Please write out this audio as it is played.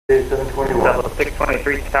721. Level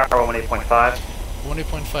 623, tower 18.5.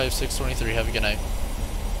 18.5, 623, have a good night.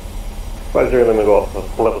 50 Lima Golf,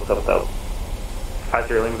 level 7000.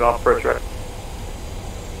 50 Lima Golf, approach right.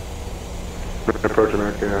 Approach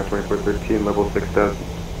American 2413, level 6000.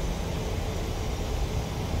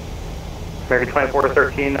 American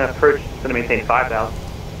 2413, approach, going to maintain 5,000.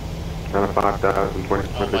 5000,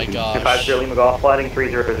 2413. Oh my gosh. 50 Lima Golf, flighting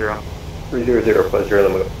 300. 300, 50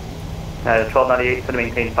 Lima Golf. 1298, going to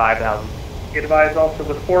maintain 5,000. Be advised also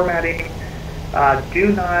with formatting,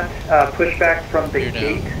 do not push back from the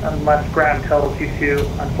gate unless ground tells you to.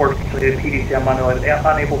 Unfortunately, the PDC I'm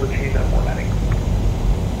unable to change that formatting.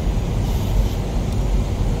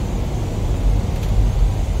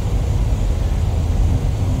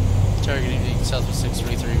 Targeting Southwest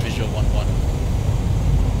 633, visual 11.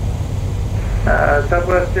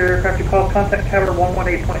 Southwest aircraft, you call contact tower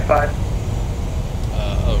 118.5.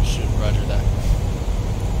 Oh shoot, roger that.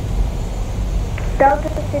 Delta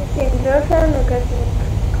 1607, requesting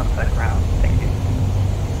Contact ground, thank you.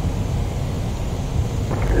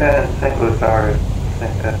 St. Louis Tower,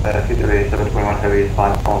 238, 721 heavy,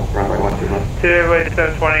 final phone, runway 12 left. 238,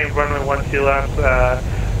 720, runway 12 left,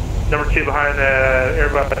 number 2 behind the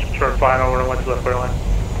Airbus short final, runway 12 left, clear line.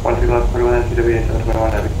 12 left, clear line, 238,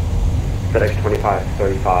 721 heavy. FedEx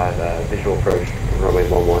 2535, visual approach, runway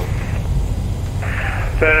 11.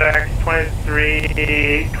 FedEx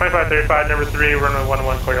 2535, number 3, runway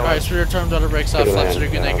 11, clear line. Alright, so rear term daughter brakes off, flaps are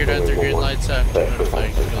good, anchored at 3 green lights, or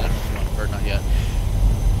not yet.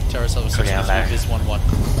 Tower Southwest 623 is 11.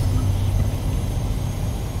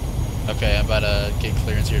 Okay, I'm about to get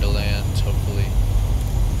clearance here to land, hopefully.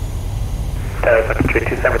 Tower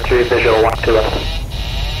 273, visual 12 left.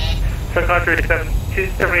 Sun Country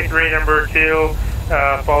 273, number 2,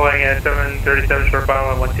 following at 737 short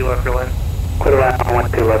final, 12 left, clear line. Clear line on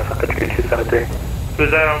 12 left, Sun Country 273.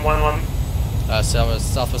 Who's that on 11?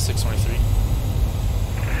 Southwest 623.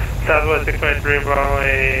 Southwest 623,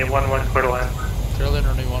 runway 11, clear line. Clear land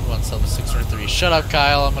runway 11, Southwest 623. Shut up,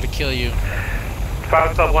 Kyle, I'm gonna kill you.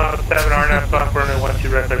 5 sub 107, RNF bump, runway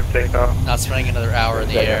 12 right there for takeoff. Not spending another hour in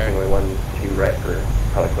the air. Runway 12 right for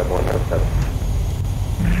Alex level 107.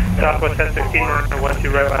 Southwest 1016, runway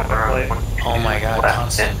 12 right last plate. Oh my god,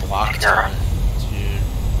 constant block time. Dude.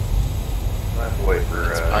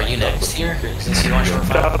 Are you next here? Since you want short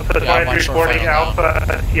final? Southwest 2340,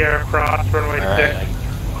 Alpha, Sierra Cross, runway 6.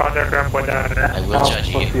 Contact ground point down there. I will judge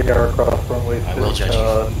you. Sierra Cross, runway 6. I will judge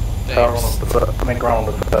you. Tower on the main ground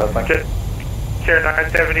of thank you. Chair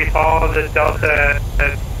 970, follow the Delta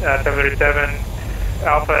 737,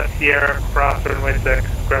 Alpha, Sierra Cross, runway 6.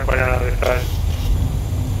 Ground point down on the other side.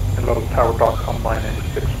 Hello, Tower Dot.com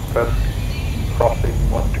 986 west, crossing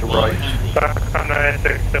 1 to right. Dot.com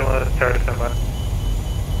 986, similar to Tower December.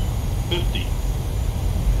 50.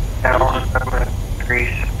 Tower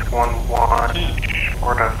 7611,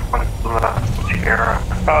 short of 1 left, Sierra.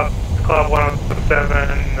 Club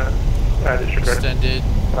 107, disregard. Extended.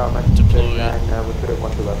 Deployed.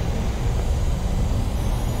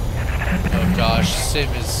 Oh gosh, Sim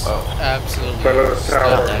is absolutely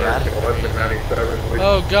stuck.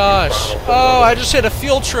 Oh gosh. Oh, I just hit a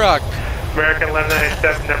fuel truck. American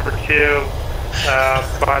 1197, number 2,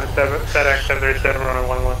 behind the FedEx 737,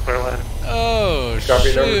 runway 11, clear line. Oh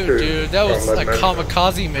shoot, dude, that was a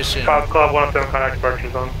kamikaze mission. Club 107, contact departure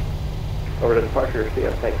zone. Over to departure,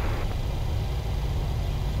 CS, thanks.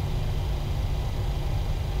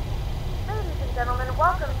 Ladies and gentlemen,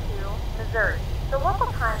 welcome to Missouri. The local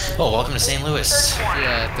time is... Oh, welcome to St. Louis.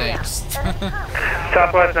 Yeah, thanks.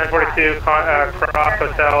 Southwest 942, Cross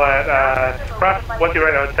Hotel at, Cross 12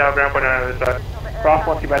 right hotel, ground point on the other side. Cross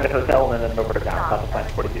 12 right at hotel and then over down,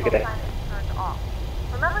 Southwest 42, good day.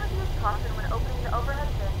 Remember to use caution when opening the overhead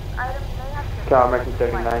bins. Items may have... Tower American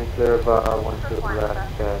 79, clear of 1 to the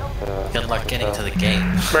left. Good luck getting to the gate.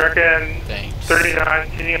 American Thanks.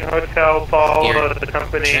 39, Union Hotel, follow the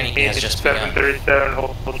company, training has just 737,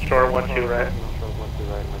 hold short, 12 right.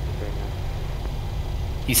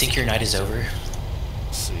 You think your night is over?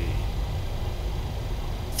 Let's see.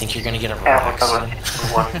 Think you're gonna get a relax soon?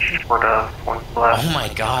 Oh my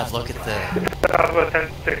god, look at the... Southwest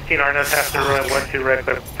 1016, RNF after runway 12 right,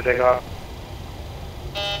 clear for takeoff.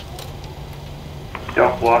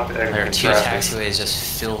 Don't block the There are exit 2 traffic. taxiways just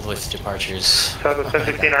filled with departures. Southwest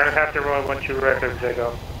 1016, RNF after runway 12 right, clear for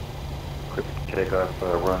takeoff. Quick takeoff,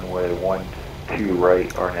 runway 12 right,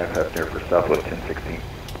 RNF Hefner for Southwest 1016.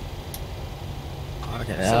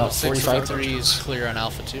 Okay, So 643 is clear on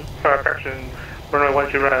Alpha 2. Correction, runway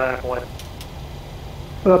 12 right, line up 1.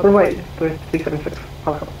 Runway 376,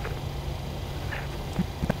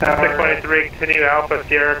 623, continue Alpha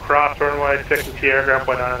Sierra, cross runway 6 to Sierra, ground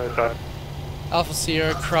point 9 on the side. Alpha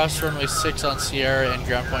Sierra, cross runway 6 on Sierra and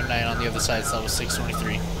ground point 9 on the other side, so that was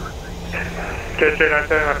 623. Just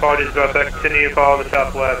 97, my apologies about that. Continue follow the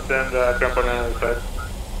southwest and ground point 9 on the side.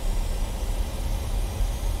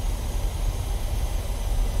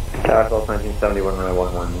 Tower Falls 1971, runway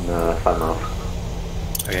 11, 5 miles.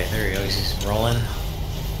 Okay, there he goes. He's rolling.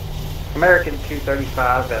 American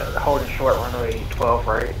 235, holding short, runway 12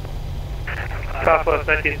 right. Southwest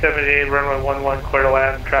 1978, runway 11, clear to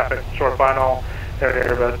land, traffic, short final, there to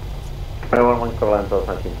Airbus. Runway 11, clear to land, South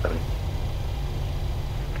 1970.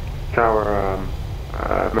 Tower,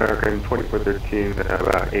 American 2413,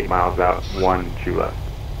 about 8 miles out, 1-2 left.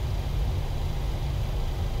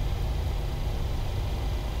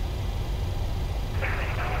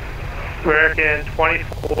 American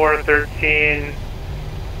 2413,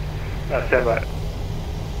 stand by.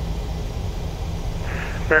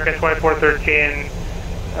 American 2413,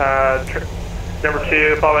 number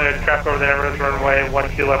 2, following a traffic over the Emirates runway,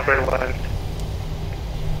 12 left, right to land.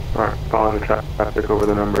 Alright, following the traffic over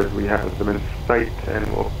the numbers, we have them in sight, and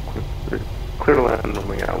we'll clear to land, and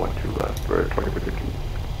we got 1-2 left for 2413.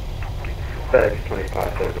 FedEx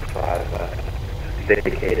 2535,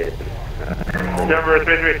 dedicated. Number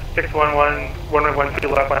 33611,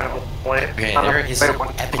 1112 left line of lane. Okay, there is an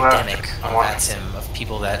epidemic on VATSIM of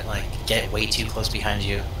people that like get way too close behind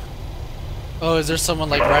you. Oh, is there someone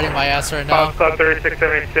like riding my ass right now? Club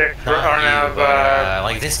 3676, Not you, but,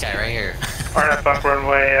 like this guy right here. Arnav Funk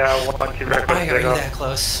runway 12 Why are you that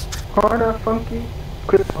close? Arnav Funky,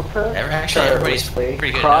 Actually, everybody's pretty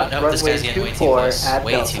good. No, this guy's getting way too close.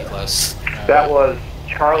 Way too close. That was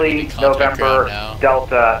Charlie contact November now.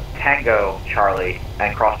 Delta Tango Charlie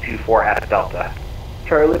and cross 24 at Delta.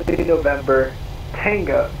 Charlie November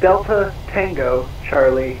Tango Delta Tango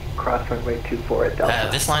Charlie, cross runway 24 at Delta.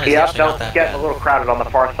 This line is Yeah, actually not Delta's that getting bad. a little crowded on the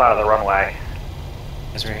far side of the runway.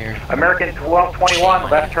 It's right here. American 1221,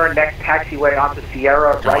 left turn next taxiway onto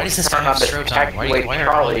Sierra, Why right does this turn guy on have the strobes on? Why taxiway are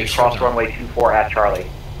all Charlie, your cross strobes on? runway 24 at Charlie.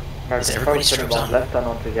 Is everybody's strobes on? Left turn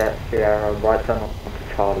onto Sierra, right turn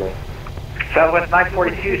onto Charlie. Southwest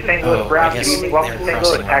 942, St. Louis Oh, Ground, I guess good evening, welcome to they're St.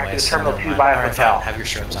 crossing Louis, taxi runway, to so Terminal never 2 mind. via Alright, hotel. fine, have your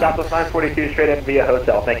strobes on. Southwest 942, straight in via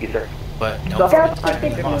hotel, thank you sir. But no. Delta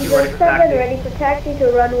 1507, ready for taxi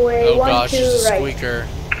to runway Oh gosh, 12 it's a right. squeaker.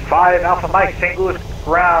 5 Alpha Mike, St. Louis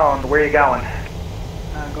Ground, where are you going?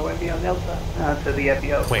 Going beyond Delta, to the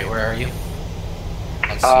FBO. Wait, where are you?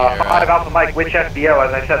 On 5 Sierra. Alpha Mike, which FBO?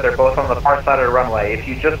 As I said, they're both on the far side of the runway. If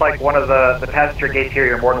you just like one of the passenger gates here,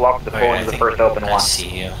 you're more than welcome to pull into the first open I one. see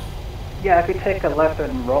you. Yeah, if we take a left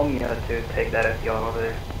on Romeo to take that FBO over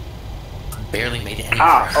there. Barely made any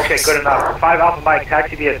Okay, progress. good enough. 5 Alpha Mike,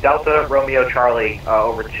 taxi via Delta, Romeo, Charlie,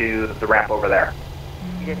 over to the ramp over there.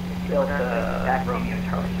 Delta, Romeo,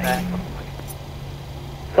 Charlie.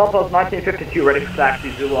 Southwest 1952, ready for taxi,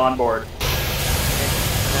 Zulu on board.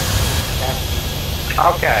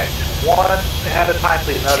 Okay, one at a time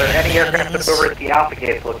please. Are there any aircraft over at the Alpha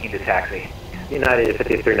gates looking to taxi? United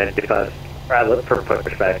 5395. Alright, look for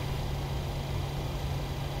pushback.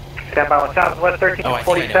 Stand by on Southwest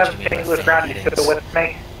 1347, St. Louis Ground, you still with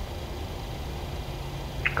me?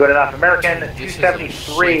 Good enough. American This is a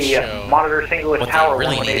 273, shit show. monitor St. Louis What they Tower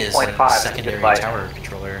really need is a 118.5. secondary tower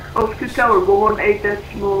controller. Oscar Tower,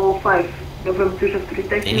 118.5. November 273,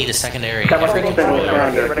 thank They you. need a secondary Tower tower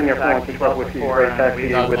 118.5. controller.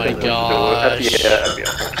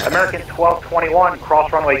 American 1221,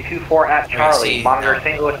 cross runway 24 at Charlie, see, monitor no,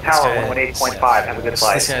 St. Louis this Tower guy- 118.5. Have a good This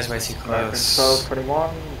flight. guy's way too close. 1221,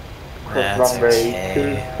 cross That's runway okay.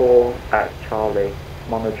 24 at Charlie,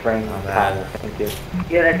 monitoring Not bad. tower, thank you.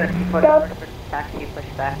 Yeah, that's Delta. taxi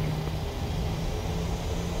pushback.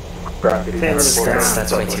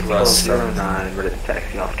 That's way too close. 09, ready to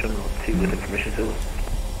taxi off terminal 2 with information to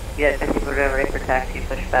Yeah, taxi ready for taxi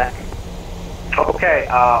pushback. Okay,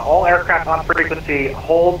 all aircraft on frequency,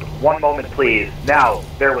 hold 1 moment please. Now,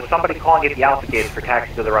 there was somebody calling at the Alpha gates for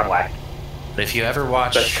taxi to the runway. But if you ever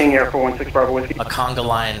watch King Air 416 Bravo Whiskey. a conga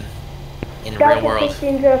line in the real Delta world,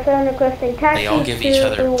 1507, requesting taxi They all give each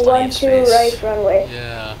other to plenty of 12 space. right runway.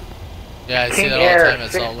 Yeah. Yeah, I see King that all the Air time at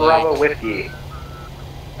 6 Salt Bravo Lake. Whiskey.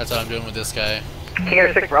 That's what I'm doing with this guy. King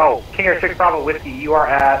Air 6 Bravo Whiskey, you are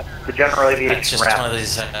at the General that's Aviation just ramp. one of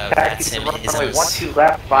these Taxi to VATSIM runway isms. 12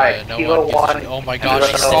 left by Yeah, no Kilo one 1. gives a- oh my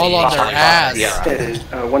gosh, they're all on their ass.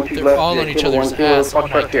 They're all on each other's ass. Oh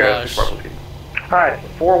my gosh. Alright,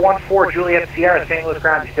 414 Juliet Sierra, St. Louis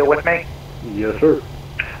Ground, you still with me? Yes, sir.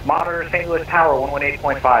 Monitor St. Louis Tower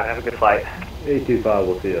 118.5, have a good flight. 825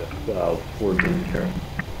 will see us. 14 Sharon.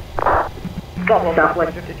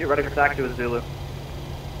 Southwest 52, ready for taxi with Zulu.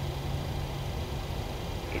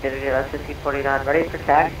 United 1549, ready for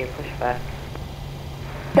taxi, pushback.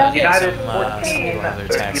 United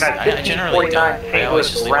I generally don't. I always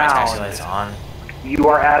just leave my taxi lights on. You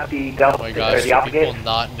are at the Delta, oh my gosh, the Alpha people Gate?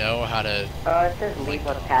 not know how to... it says leave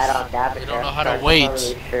a pad on David. They don't know how to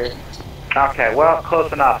wait. Really Okay, well,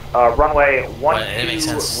 close enough. Runway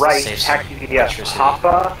 12 right, taxi via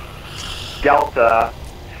Papa, Delta,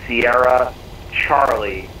 Sierra,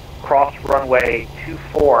 Charlie. Cross runway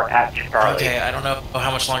 24 at Charlie. Okay, I don't know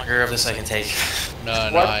how much longer of this I can take. No,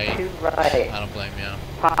 I don't blame you.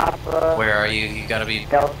 Papa. Where are you? You gotta be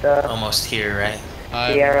Delta. Almost here, right?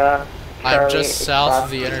 Sierra. I'm just south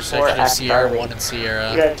of the intersection of Sierra 1 and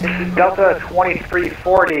Sierra. Delta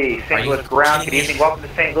 2340, St. Louis ground. Good evening, welcome to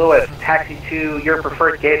St. Louis. Taxi to your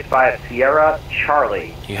preferred gates via Sierra,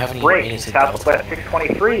 Charlie. You haven't Break, even made it to Southwest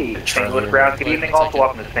 623, St. Louis ground. Good evening, also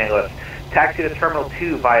welcome to St. Louis. Taxi to Terminal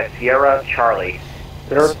 2 via Sierra, Charlie.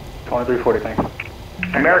 2340, thanks.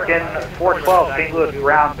 American 412, St. Louis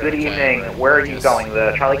ground. Good evening. Where are you going?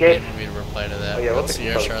 The Charlie gate? Me to reply to that. Oh, yeah,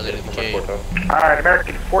 Sierra, Charlie to the gate. Alright,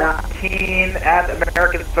 American 14 and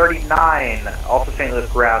American 39, also St. Louis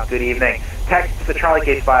ground. Good evening. Taxi to the Charlie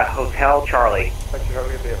gate via Hotel Charlie. Taxi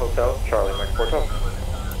Charlie via Hotel Charlie, Mike 412.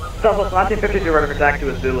 Southwest 1952, ready for taxi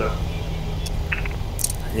with Zulu.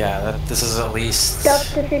 Yeah, this is at least...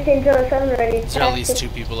 Delta 1507, ready. There's at least 2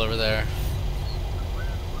 people over there.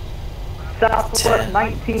 Southwest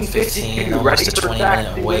 1952, ready for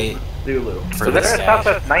taxi wait Zulu. So there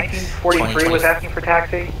Southwest 1943 was asking for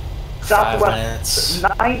taxi? Southwest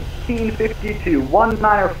 1952,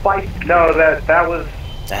 19 No, that was...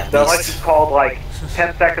 The license called like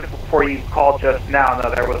 10 seconds before you called just now. No,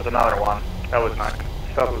 there was another one. That was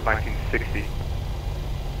Southwest 1960.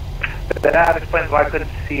 That explains why I couldn't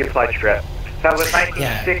see your flight strip. Southwest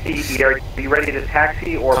 1960, are you ready to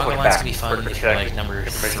taxi or push back? Gonna be fun if you're like number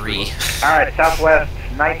 3. Alright, Southwest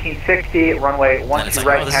 1960, runway 12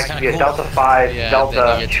 right, taxi via Delta 5,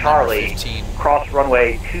 Delta Charlie, cross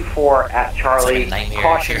runway 24 at Charlie,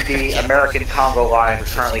 caution the American Congo line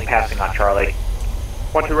currently passing on Charlie.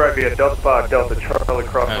 12 right via Delta 5, Delta Charlie,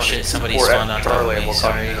 cross runway 24 at Charlie, and we'll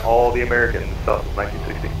caution all the Americans, Southwest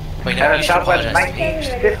 1960. Wait, no, and Southwest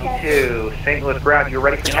 1952, St. Louis ground, you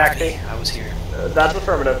ready for taxi? I was here. That's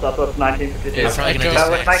affirmative, Southwest 1952.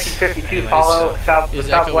 Southwest 1952, follow Southwest,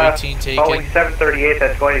 Boeing 738,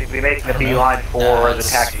 that's going to be making a beeline for the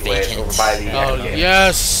taxiway over by the... Oh,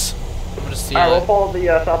 yes! I'm gonna steal Alright, we'll follow the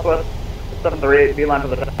Southwest 738, beeline for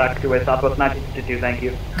the taxiway, Southwest 1952, thank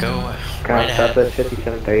you. Go right ahead. Southwest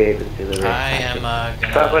 5738 is delivered. I am gonna...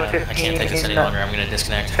 I can't take this any longer, I'm gonna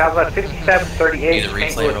disconnect. Southwest 5738, do the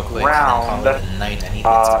St. replay Louis real quick, ground, and then call it a night. I need to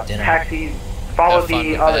get some dinner. taxi, follow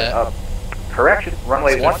the other... correction,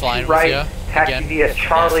 runway 12 right, taxi via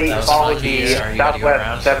Charlie, follow the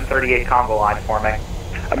Southwest 738 Congo line forming.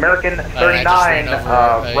 American 39,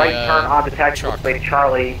 right turn onto taxiway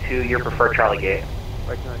Charlie to your preferred Charlie gate.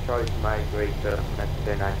 Right turn Charlie to migrate to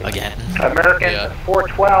Again. American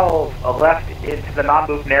 412, left into the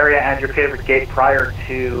non-movement area and your favorite gate prior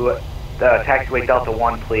to the taxiway Delta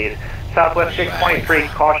 1, please. Southwest 623,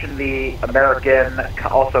 caution the American,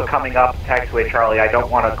 also coming up, taxiway Charlie. I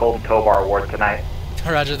don't want a Golden Tow Bar award tonight.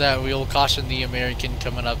 Roger that, we will caution the American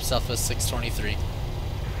coming up, Southwest 623.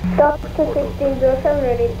 Delta 1607,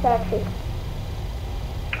 ready to taxi.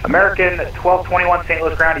 American 1221, St.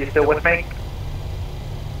 Louis ground, are you still with me?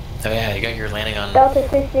 Oh yeah, you got your landing on Delta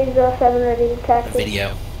 1607, ready to taxi.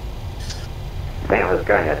 video. Man, I was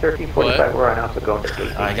going at 1345, we're on Alpha going to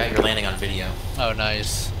 18. I got your landing on video. Oh,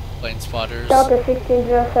 nice. Plane spotters. Delta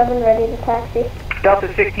 1607, ready to taxi. Delta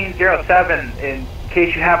 1607, in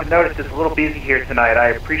case you haven't noticed, it's a little busy here tonight. I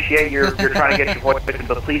appreciate you're trying to get your voice,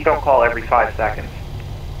 but please don't call every 5 seconds.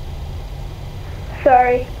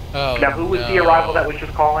 Sorry. Oh, now, who was the arrival that was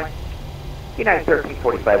just calling? United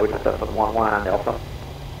 1345, which is up with 11 on Alpha.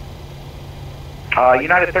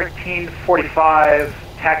 United 1345,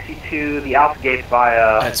 taxi to the Alpha gate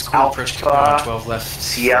via That's cool, approach 12 left.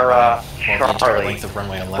 Sierra, Charlie. Length of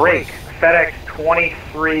runway 11. Break, FedEx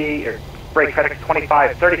 23, or break, FedEx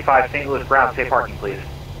 2535, St. Louis ground, safe parking, please.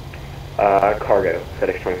 Cargo,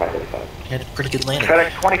 FedEx 2535. You had a pretty good landing.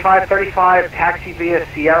 FedEx 2535, taxi via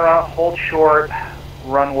Sierra, hold short,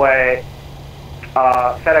 runway,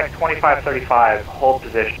 FedEx 2535, hold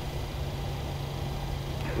position.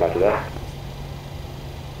 Roger that.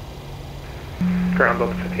 Ground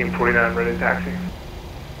Delta 1549, ready to taxi.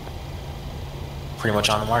 Pretty much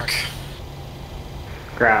on the mark.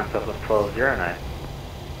 Ground Southwest 1209.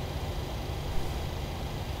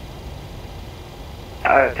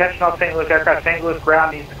 Attention on St. Louis aircraft. St. Louis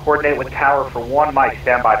ground needs to coordinate with tower for 1 mic.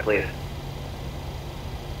 Stand by, please.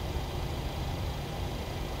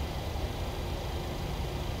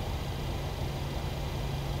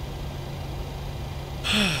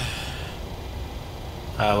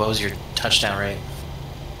 What was your touchdown rate?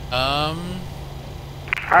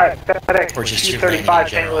 Alright, FedEx Or just 235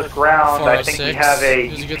 St. Louis ground. I think we have a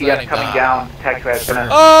UPS coming down. Taxiway.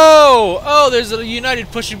 Oh, there's a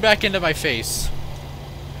United pushing back into my face.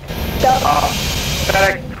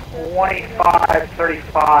 FedEx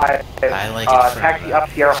 2535. I like it taxi up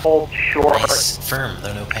Sierra, hold short. Nice, firm,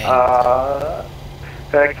 though no pain.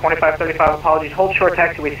 FedEx 2535, apologies, hold short,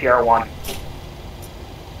 taxiway Sierra 1.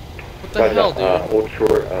 What the hell, dude? Hold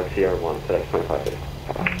short, Sierra 1, FedEx 25.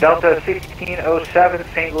 Delta 1607,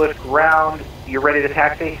 St. Louis ground. You ready to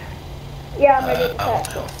taxi? Yeah, I'm ready to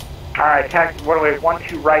taxi. Alright, taxi, runway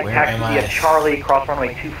 12 right, taxi at Charlie, cross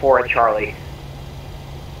runway 24 at Charlie.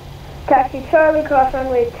 Taxi Charlie, cross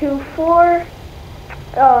runway 24,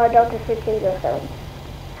 Delta 1607.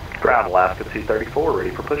 Ground Alaska 234, ready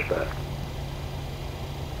for pushback.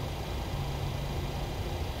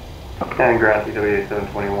 And ground TWA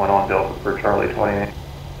 721 on Delta for Charlie 28.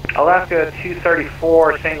 Alaska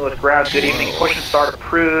 234, St. Louis ground, good evening, push and start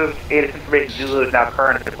approved, ATIS information Zulu is now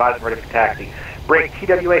current, advised ready for taxi. Break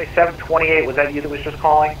TWA 728, was that you that was just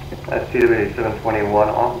calling? That's TWA 721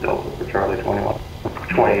 on Delta for Charlie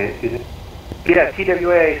 28, excuse me. Yeah,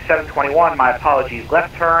 TWA 721, my apologies,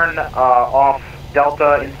 left turn off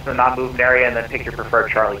Delta into the non-movement area and then pick your preferred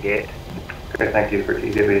Charlie gate. Okay, thank you for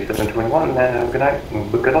TWA 721 and good night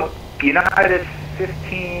and good luck. United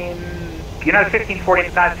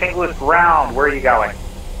 1549 St. Louis ground, where are you going?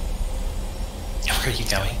 Where are you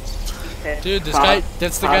going? Dude, this guy,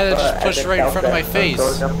 that's the guy that just pushed right in front of my face.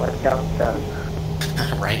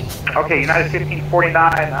 Right. Okay, United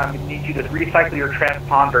 1549, I need you to recycle your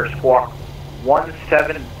transponder, squawk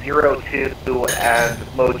 1702 and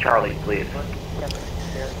mode Charlie, please.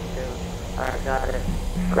 1702. Alright, got it.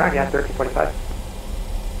 Ground, yeah, 1345.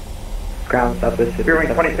 Ground Southwest. Bearing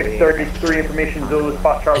 2633, information Zulu,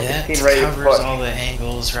 spot Charlie 16, ready to covers push. all the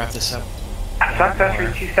angles, wrap this up. Sun Country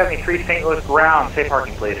 273, St. Louis ground, safe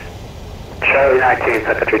parking, please. Charlie 19,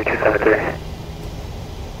 Sun Country 273.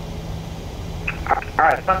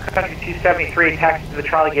 Alright, Sun Country 273, taxi to the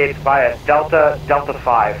Charlie gates via Delta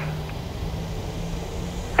 5.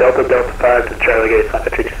 Delta 5 to Charlie Gate, Sun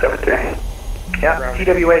Country 273. Yeah,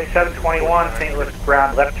 TWA 721, St. Louis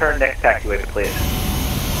ground, left turn, next taxiway, please.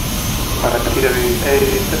 TWA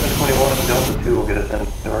 721 Delta 2 will get us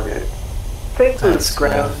into our gate. St. Louis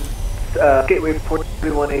ground, gateway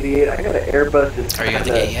 4188. I got an Airbus just kind of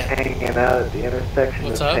hanging out at the intersection.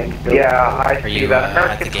 What's of up? Tank Yeah, I see that.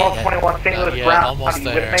 American 1221, St. Louis ground, almost are you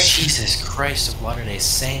there. with me? Jesus Christ of Latter-day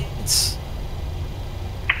Saints.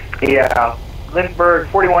 Yeah, Lindbergh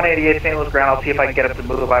 4188, St. Louis ground, I'll see if I can get him to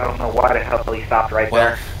move. I don't know why the hell he stopped right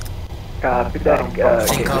there. I think I'll get off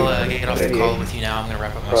the call with you now. I'm going to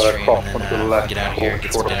wrap up my stream and then get out of here,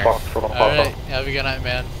 get some dinner. Alright, have a good night,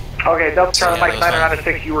 man. Okay, Delta Charlie Mike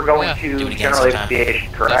 996, you were going to General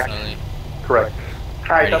Aviation, correct? Definitely. Correct.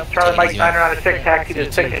 Alright, Delta Charlie Mike 996, taxi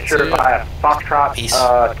to signature via Foxtrot,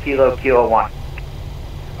 Kilo 1.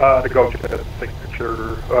 To go to the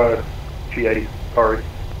signature, GA, sorry.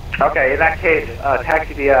 Okay, in that case,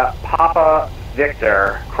 taxi via Papa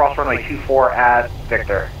Victor, cross runway 24 at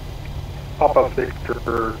Victor. Papa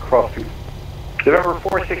Victor, cross 2. November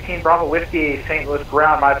 416 Bravo Whiskey, St. Louis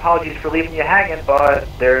ground. My apologies for leaving you hanging, but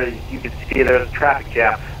there, you can see there's a traffic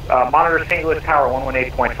jam. Monitor St. Louis Tower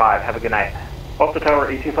 118.5. Have a good night. Off the tower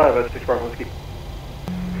 185 at 6 Bravo Whiskey.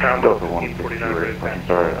 Ground Delta 149,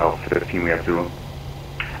 sorry, Alpha 15, we have to.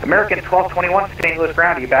 American 1221 St. Louis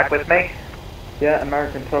ground. Are you back with me? Yeah,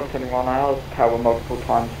 American 1221. I asked tower multiple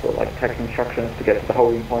times for like tech instructions to get to the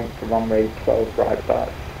holding point for runway 12 right, but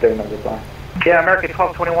still no reply. Yeah, American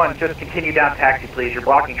 1221, just continue down taxi, please. You're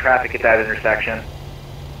blocking traffic at that intersection.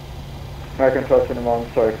 American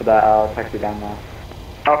 1221, sorry for that. I'll taxi down now.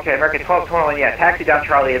 Okay, American 1221, yeah, taxi down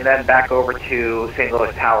Charlie and then back over to St.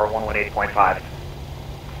 Louis Tower 118.5.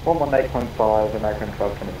 118.5, American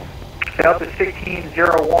 1221. Delta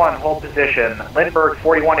 1601, hold position. Lindbergh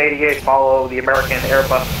 4188, follow the American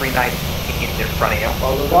Airbus 319 in front of you.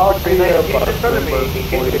 Follow 319 in front of me.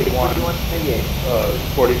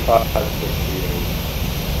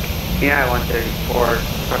 4568. Yeah, 134,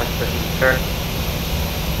 sir.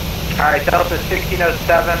 Alright, Delta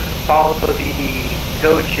 1607, follow the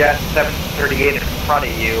GoJet 738 in front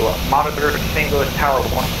of you. Monitor St. Louis Tower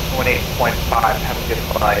 118.5. Have a good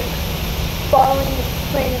flight. Following the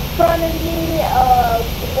plane in front of me,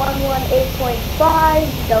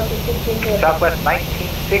 118.5, Delta 16. Southwest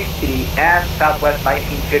 1960 and Southwest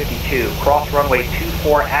 1952. Cross runway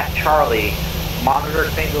 24 at Charlie. Monitor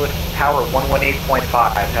St. Louis Tower 118.5.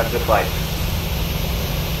 Have a good flight.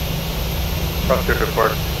 Cross Circuit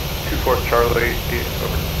Park. 24 Charlie,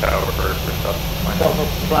 over the tower for stuff.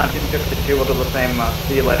 Fine, 252, we'll do the same.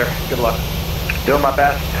 See you later. Good luck. Doing my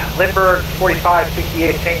best. Lindbergh,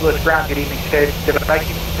 4568, St. Louis ground. Good evening, State. Did I give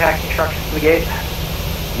you taxi instructions to the gate?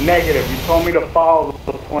 Negative. You told me to follow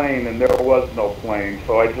the plane, and there was no plane,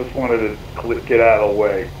 so I just wanted to get out of the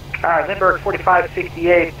way. All right, Lindbergh,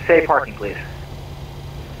 4568, say parking, please.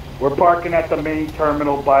 We're parking at the main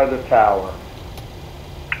terminal by the tower.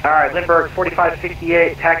 All right, Lindbergh,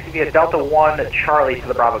 4568, taxi via Delta 1 Charlie to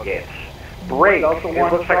the Bravo gates. Break. Delta 1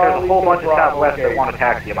 it looks like there's a whole bunch of Southwest that want a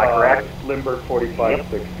taxi, am I correct? Lindbergh,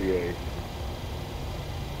 4568.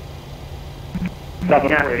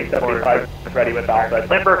 Yep. 75, ready with Alpha.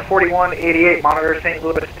 Lindbergh, 4188, monitor St.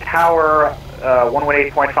 Louis Tower,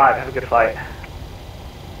 118.5, have a good flight.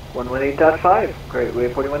 118.5, great, we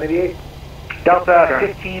have 4188. Delta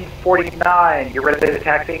 1549, you're ready to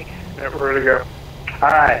taxi? Yeah, we're ready to go.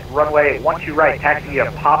 Alright, runway 12 right, taxi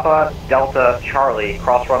via Papa Delta Charlie,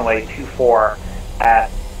 cross runway 24 at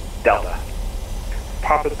Delta.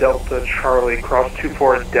 Papa Delta Charlie, cross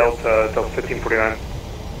 24 Delta, Delta 1549.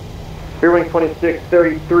 Rear wing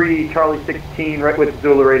 2633, Charlie 16, right with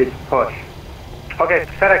Zulu rated push. Okay,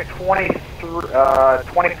 FedEx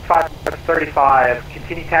 2535,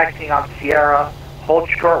 continue taxiing on Sierra, hold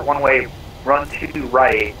short one way, run 2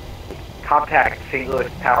 right, contact St. Louis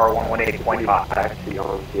Tower 118.5. Taxi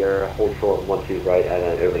on Sierra, hold short 12 right, and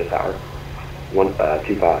then over the tower.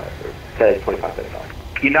 125, FedEx 2535.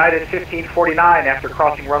 United 1549, after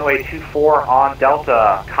crossing runway 24 on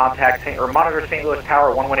Delta, contact monitor St. Louis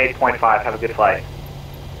Tower 118.5. Have a good flight.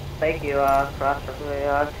 Thank you. Cross runway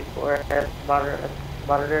 24 at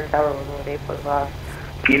monitor Tower 118.5.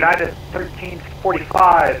 United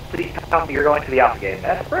 1345, please tell me you're going to the Alpha Gate.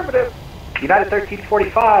 That's affirmative. United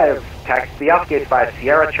 1345, taxi to the Alpha Gate by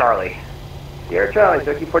Sierra Charlie. Sierra Charlie,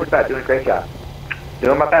 1345, doing a great job.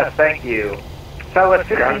 Doing my best, thank you. Southwest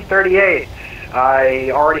 1538.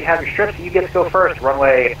 I already have your strips, so you get to go first.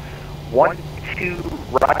 Runway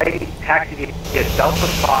 12 right, taxi via Delta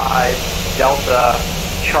 5, Delta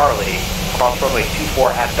Charlie, cross runway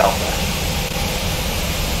 24 at Delta.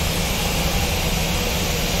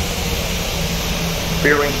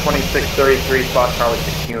 Rear wing 2633, spot Charlie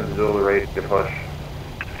 16 with Zulu ready to push.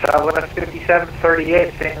 Southwest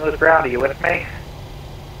 5738, St. Louis ground, are you with me?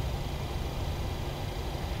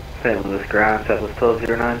 St. Louis ground, Southwest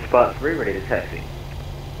 1209, spot 3, ready to taxi.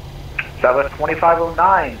 Southwest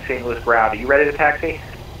 2509, St. Louis ground, are you ready to taxi?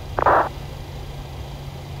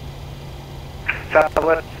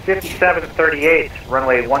 Southwest 5738,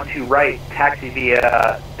 runway 12 right, taxi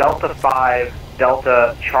via Delta 5,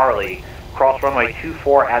 Delta Charlie, cross runway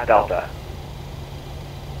 24 at Delta.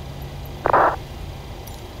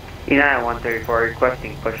 United 134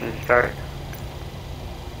 requesting push and start.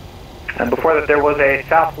 And before that, there was a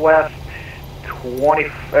Southwest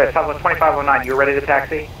 2509. You ready to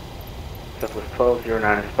taxi? Southwest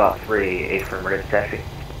 1209, spot 3, A firm, ready to taxi.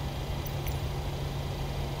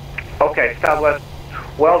 Okay, Southwest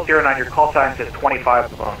 1209. Your call sign says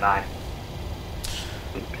 2509.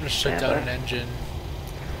 I'm gonna shut down an engine.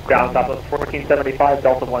 Ground Southwest 1475,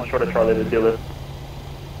 Delta 1 short of Charlie to Zulu.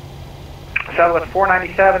 Southwest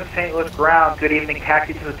 497, St. Louis ground. Good evening.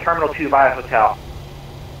 Taxi to the Terminal 2 via hotel.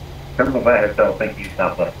 Terminal via hotel, thank you,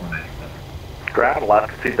 Southwest 497. Ground,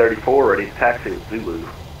 Alaska 234, ready to taxi with Zulu.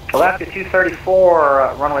 Alaska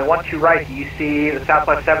 234, runway 12 right. Do you see the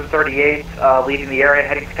Southwest 738 leaving the area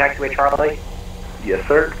heading for taxiway Charlie? Yes,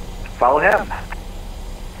 sir. Follow him.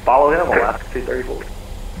 Follow him, Alaska 234.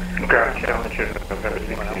 Ground Challenger, November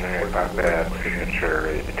 16, about that, signature,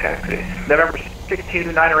 ready to taxi. November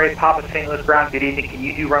 62908, Papa St. Louis ground. Good evening. Can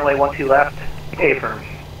you do runway 12 left? Affirm.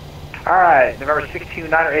 Alright, November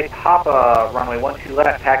 62908, Papa, runway 12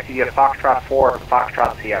 left, taxi via Foxtrot 4,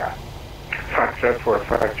 Foxtrot Sierra. Foxtrot 4,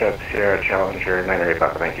 Foxtrot Sierra, Challenger, 908,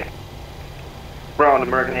 Papa, thank you. Ground,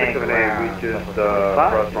 American 678, we just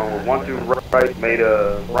crossed runway 12 right, made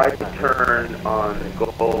a right turn on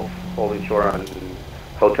Gulf, holding shore on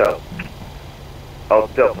Hotel.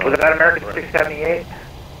 Hotel. Was that American 678?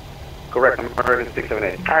 Correct, American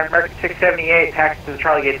 678. Alright, American 678, taxi to the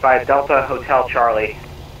Charlie Gates by Delta Hotel Charlie.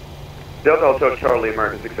 Delta Hotel Charlie,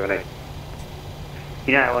 American 678.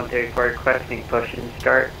 United 134 requesting push and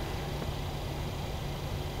start.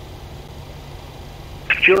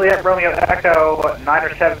 Juliet Romeo Echo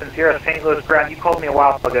 970 St. Louis ground. You called me a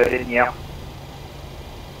while ago, didn't you?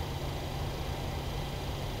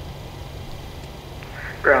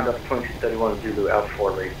 Ground up 2231, Zulu, Alpha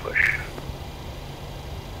 4, ready to push.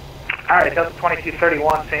 Alright, Delta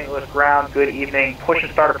 2231, St. Louis ground. Good evening. Push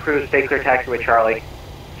and start approved. Stay clear, taxiway Charlie.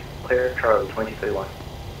 Clear, Charlie, 2231.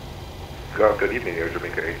 Good evening, Air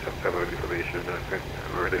Jamaica 877 information.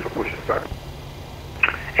 We're ready for push and start.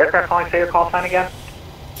 Aircraft calling, say your call sign again.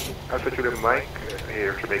 Alpha Juliet Mike,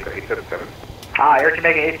 Air Jamaica 877. Air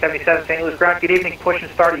Jamaica 877, St. Louis ground. Good evening. Push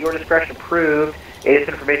and start at your discretion. Approved. AS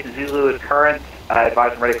information Zulu is current.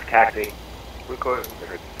 Advise I'm ready for taxi. We'll call it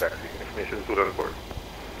taxi. Information Zulu on board.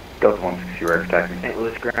 Delta 160, ready for taxi. St.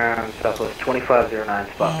 Louis ground, Southwest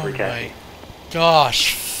 2509, spot 3 taxi.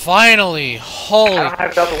 Gosh, finally! Holy I don't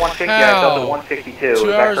have Delta 160, I have Delta 162. 2 is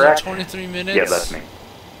hours that correct? and 23 minutes? Yeah, that's me.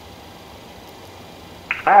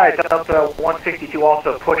 Alright, Delta 162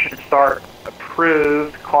 also push and start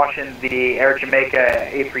approved. Caution the Air Jamaica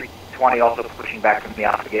A320 also pushing back from the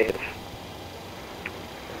Alpha gates.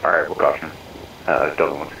 Alright, we'll caution.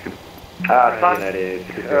 Delta 162.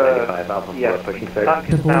 Yes,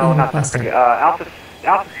 Sun, no, not Sun. Alpha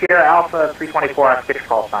Sierra, Alpha 324 on 6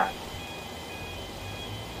 call sign.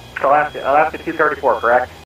 So Alaska 234, correct?